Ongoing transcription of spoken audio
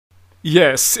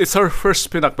Yes, it's our first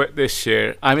pinakbet this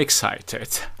year. I'm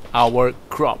excited. Our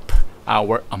crop,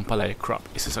 our ampalaya crop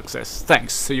is a success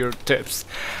thanks to your tips.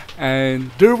 And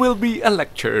there will be a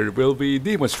lecture. We'll be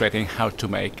demonstrating how to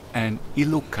make an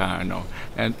Ilocano,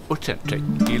 an authentic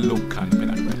Ilocano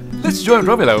pinakbet. Let's join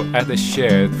Romelo at the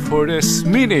shed for this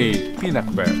mini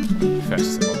pinakbet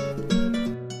festival.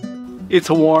 It's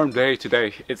a warm day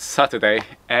today. It's Saturday,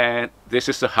 and this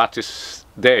is the hottest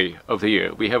day of the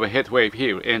year. We have a heat wave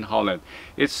here in Holland.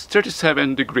 It's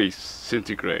 37 degrees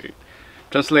centigrade.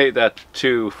 Translate that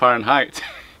to Fahrenheit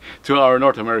to our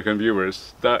North American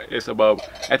viewers. That is above,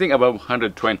 I think, above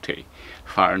 120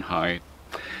 Fahrenheit.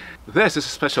 This is a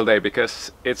special day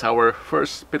because it's our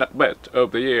first pinakbet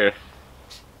of the year.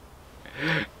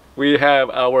 We have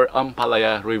our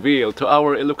ampalaya reveal to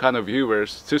our Ilocano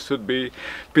viewers. This would be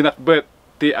pinakbet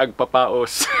ti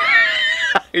agpapaos.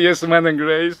 Yes, man and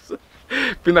grace.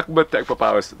 Pinakbet ti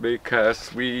agpapaos,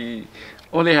 because we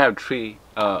only have 3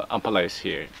 ampalayas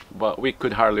here, but we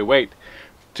could hardly wait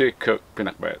to cook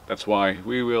pinakbet. That's why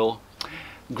we will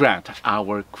grant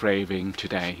our craving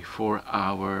today for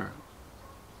our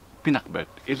pinakbet,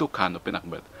 Ilocano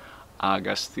pinakbet.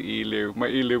 Agas ti iliw,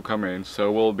 mailiw kami.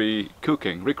 So we'll be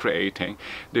cooking, recreating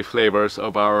the flavors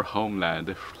of our homeland,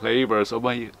 the flavors of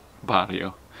my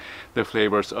barrio, the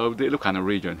flavors of the Ilocano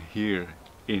region here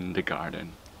in the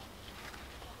garden.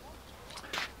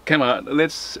 Come on,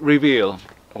 let's reveal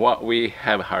what we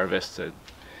have harvested.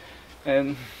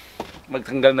 And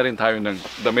magtanggal na rin tayo ng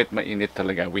damit, mainit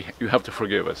talaga. You have to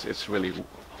forgive us, it's really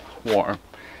warm.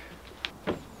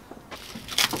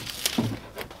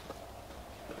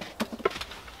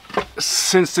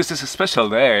 Since this is a special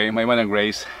day, my Manang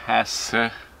Grace has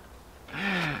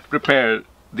prepared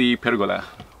the pergola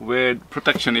with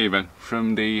protection even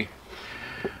from the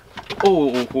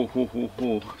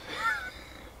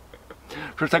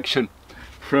protection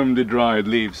from the dried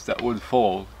leaves that would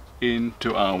fall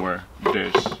into our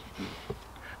dish.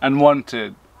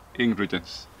 Unwanted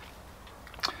ingredients.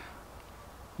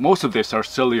 Most of these are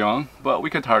still young, but we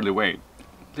can hardly wait.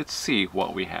 Let's see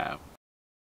what we have.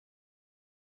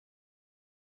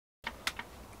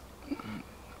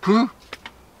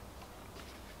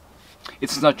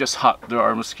 It's not just hot, there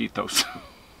are mosquitoes.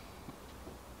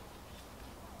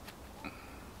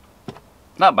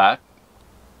 Not bad.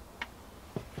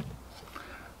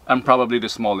 And probably the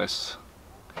smallest,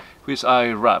 which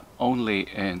I wrap only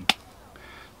in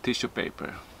tissue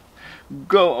paper.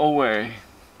 Go away.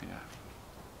 Yeah.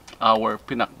 Our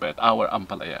pinakbet, our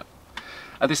ampalaya.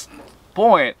 At this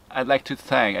point, I'd like to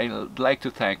thank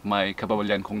my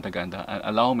kababalyan kong Taganda and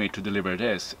allow me to deliver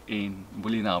this in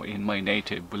Bulinaw, in my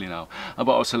native Bulinaw.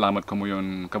 Aba, salamat ko mo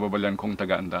yun, kababalyan kong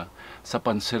Taganda, sa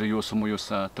panseryoso mo yun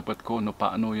sa tapat ko, no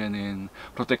paano yan in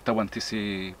protektawan ti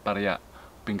si parya,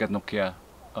 pinggat no kya,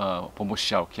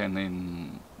 pumusyaw kya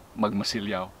nin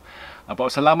magmasilyaw.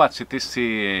 Aba, salamat si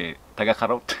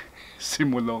taga-karot, si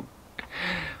Mulong.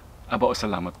 Aba,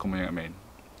 salamat ko mo yun, amen.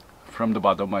 From the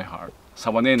bottom of my heart.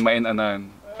 Sawanin,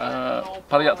 mainanan,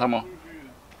 parya tamo,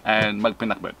 and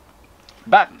magpinakbet.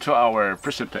 Back to our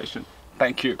presentation.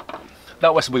 Thank you.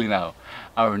 That was Bulinaw,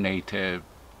 our native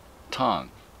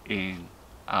tongue in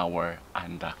our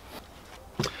Anda.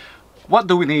 What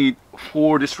do we need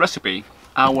for this recipe?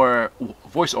 Our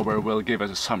voiceover will give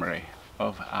us a summary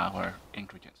of our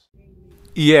ingredients.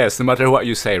 Yes, no matter what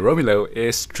you say, Romelo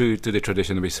is true to the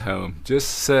tradition of his home.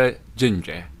 Just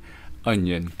ginger,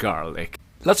 onion, garlic.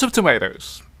 Lots of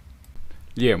tomatoes,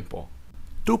 liempo,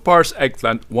 2 parts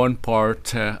eggplant, 1 part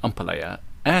ampalaya,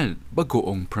 and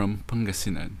bagoong from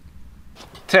Pangasinan.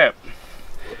 Tip: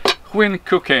 when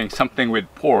cooking something with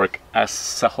pork as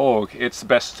sahog, it's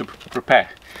best to prepare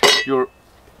your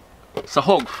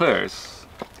sahog first.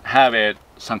 Have it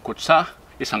isangkutsa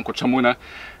muna,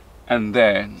 and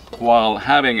then while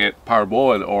having it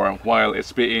parboiled or while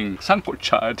it's being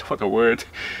sangkutsad, what a word,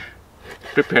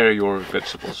 prepare your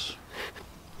vegetables.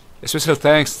 A special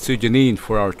thanks to Janine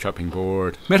for our chopping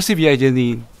board. Merci bien,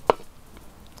 Janine.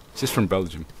 She's from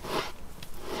Belgium.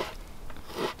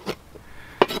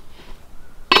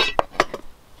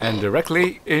 And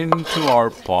directly into our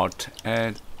pot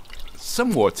and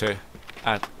some water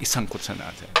at isangkutsa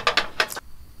natin.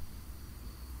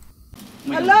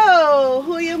 Hello,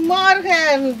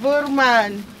 goedemorgen,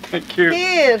 Boerman. Thank you.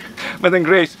 Here. Madam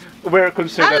Grace, we're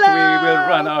concerned that we will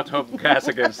run out of gas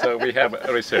again, so we have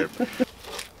a reserve.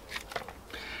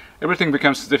 Everything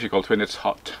becomes difficult when it's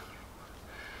hot.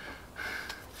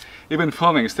 Even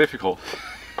filming is difficult.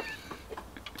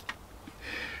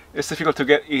 It's difficult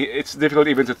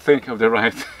even to think of the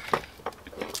right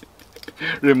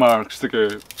remarks to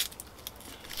give.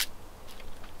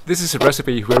 This is a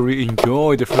recipe where we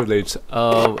enjoy the privilege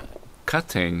of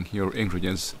cutting your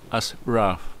ingredients as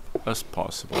rough as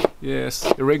possible. Yes,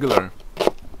 irregular.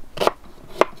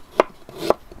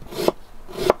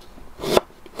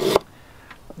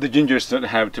 The gingers don't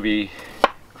have to be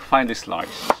finely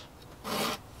sliced.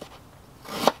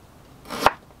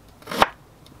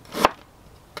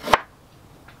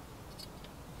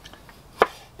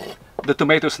 The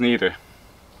tomatoes neither.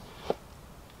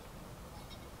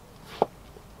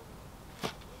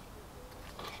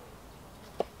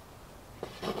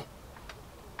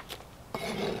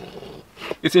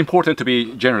 It's important to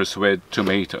be generous with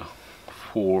tomato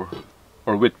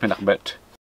with pinakbet.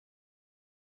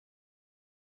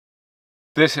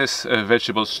 This is a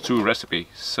vegetable stew recipe,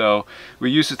 so we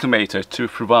use the tomato to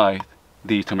provide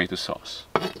the tomato sauce.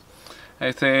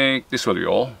 I think this will be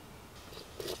all.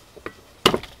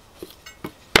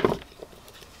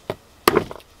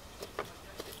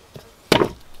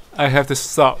 I have to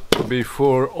stop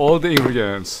before all the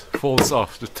ingredients falls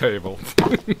off the table.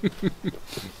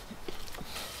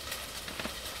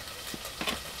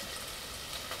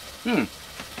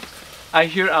 I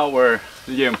hear our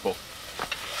liempo.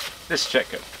 Let's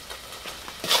check it.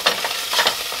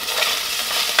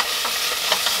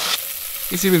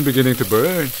 It's even beginning to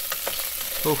burn.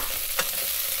 Oh.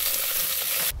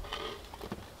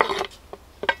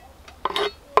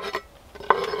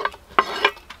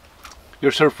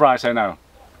 You're surprised, I know.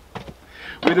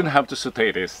 We don't have to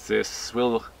saute this.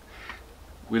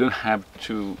 We don't have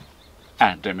to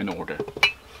add them in order.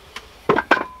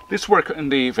 Let's work on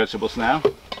the vegetables now.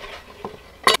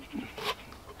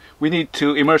 We need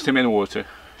to immerse them in water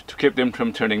to keep them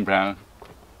from turning brown.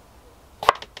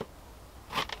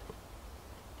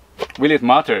 Will it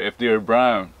matter if they're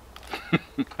brown?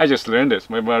 I just learned this.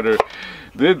 My mother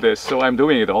did this, so I'm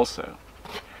doing it also.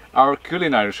 Our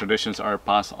culinary traditions are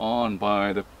passed on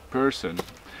by the person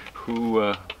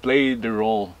who played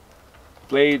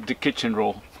the kitchen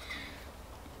role.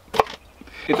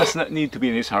 It does not need to be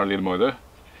necessarily the mother.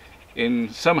 In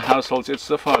some households, it's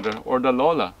the father or the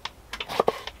lola,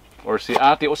 or si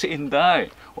ate, or si inday,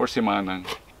 or si manang.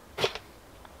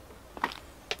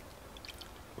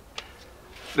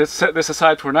 Let's set this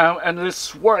aside for now and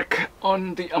let's work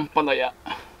on the ampalaya.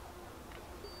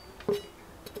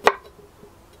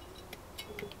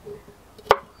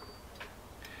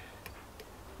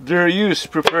 They're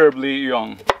used preferably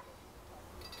young.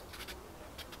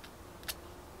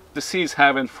 The seeds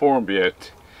haven't formed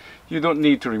yet. You don't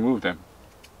need to remove them.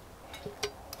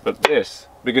 But this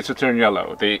begins to turn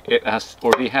yellow. The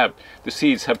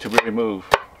seeds have to be removed.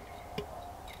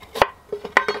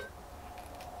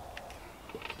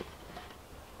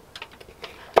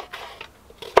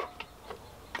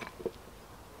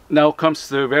 Now comes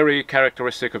the very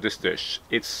characteristic of this dish.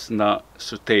 It's not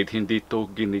sauteed, hindi to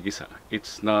ginigisa.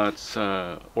 It's not,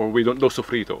 or we don't do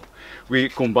sofrito. We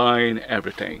combine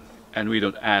everything and we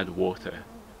don't add water.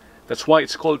 That's why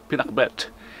it's called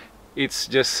pinakbet. It's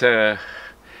just a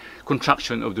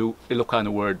contraction of the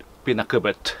Ilocano word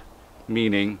pinakbet,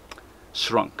 meaning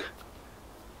shrunk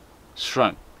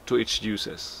to its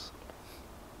juices.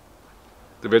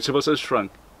 The vegetables are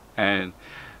shrunk and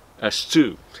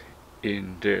stewed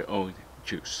in their own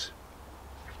juice.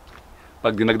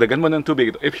 Pag dinagdagan mo ng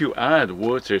tubig, if you add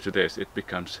water to this, it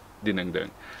becomes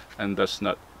dinengdeng, and that's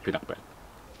not pinakbet.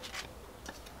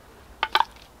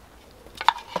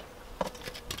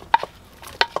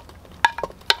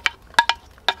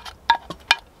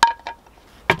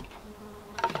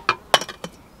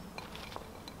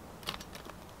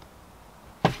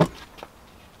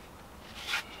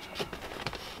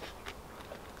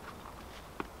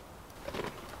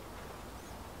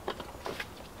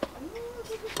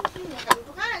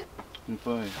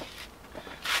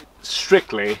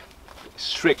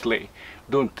 Strictly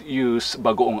don't use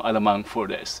bagoong alamang for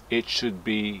this. It should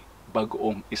be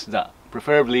bagoong isda,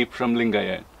 preferably from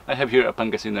Lingayen. I have here a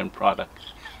Pangasinan product.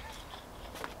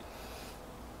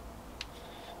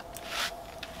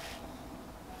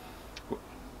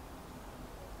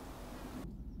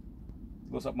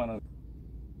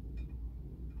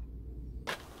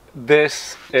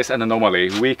 This is an anomaly.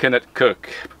 We cannot cook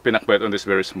pinakbet on this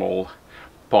very small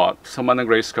pot. So Manang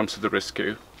Grace comes to the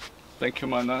rescue. Thank you,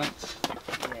 Manang.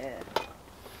 Yeah.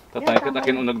 Tatay ka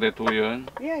takin unag dito yun.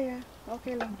 Yeah.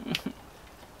 Okay lang.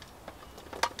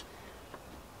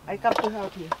 I come to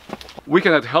help you. We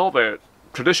cannot help it.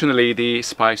 Traditionally, the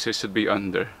spices should be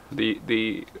under.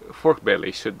 The pork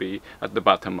belly should be at the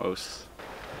bottommost.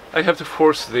 I have to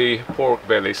force the pork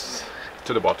bellies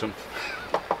to the bottom.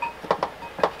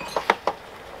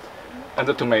 And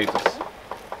the tomatoes.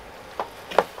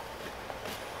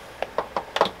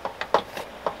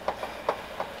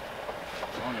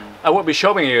 I won't be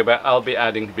showing you, but I'll be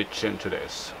adding bitchin to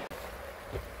this.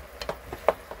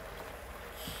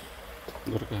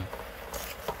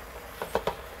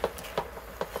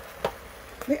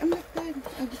 Wait, I'm not done.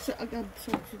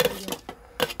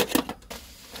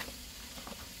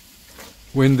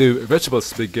 When the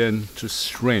vegetables begin to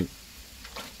shrink,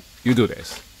 you do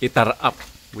this. Itarap.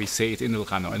 We say it in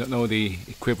Ilocano. I don't know the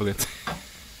equivalent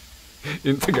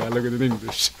in Tagalog and in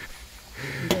English.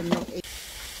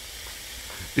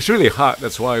 It's really hot.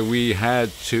 That's why we had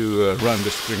to run the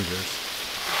sprinklers.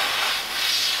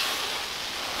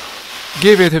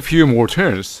 Give it a few more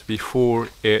turns before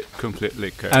it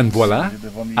completely cooks. And voila,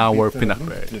 our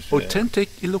pinakbet. Authentic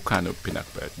Ilocano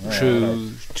pinakbet.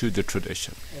 True to the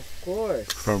tradition. Of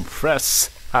course. From fresh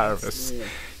harvest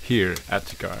here at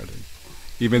the garden.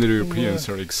 Even the Europeans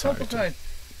are excited.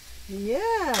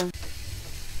 Yeah.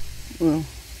 Well.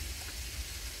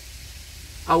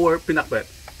 Our pinakbet,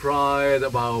 pride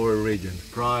of our region,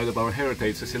 pride of our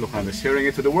heritage as Ilocanos, sharing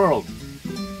it to the world.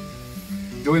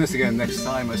 Join us again next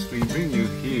time as we bring you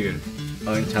here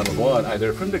on Channel 1,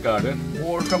 either from the garden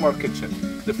or from our kitchen,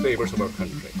 the flavors of our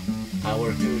country,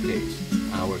 our heritage,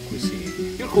 our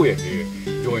cuisine. Your kuya here,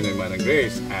 joined by Manang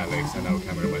Grace, Alex, and our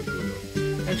cameraman Bruno.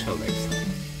 Until next time,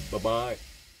 bye-bye.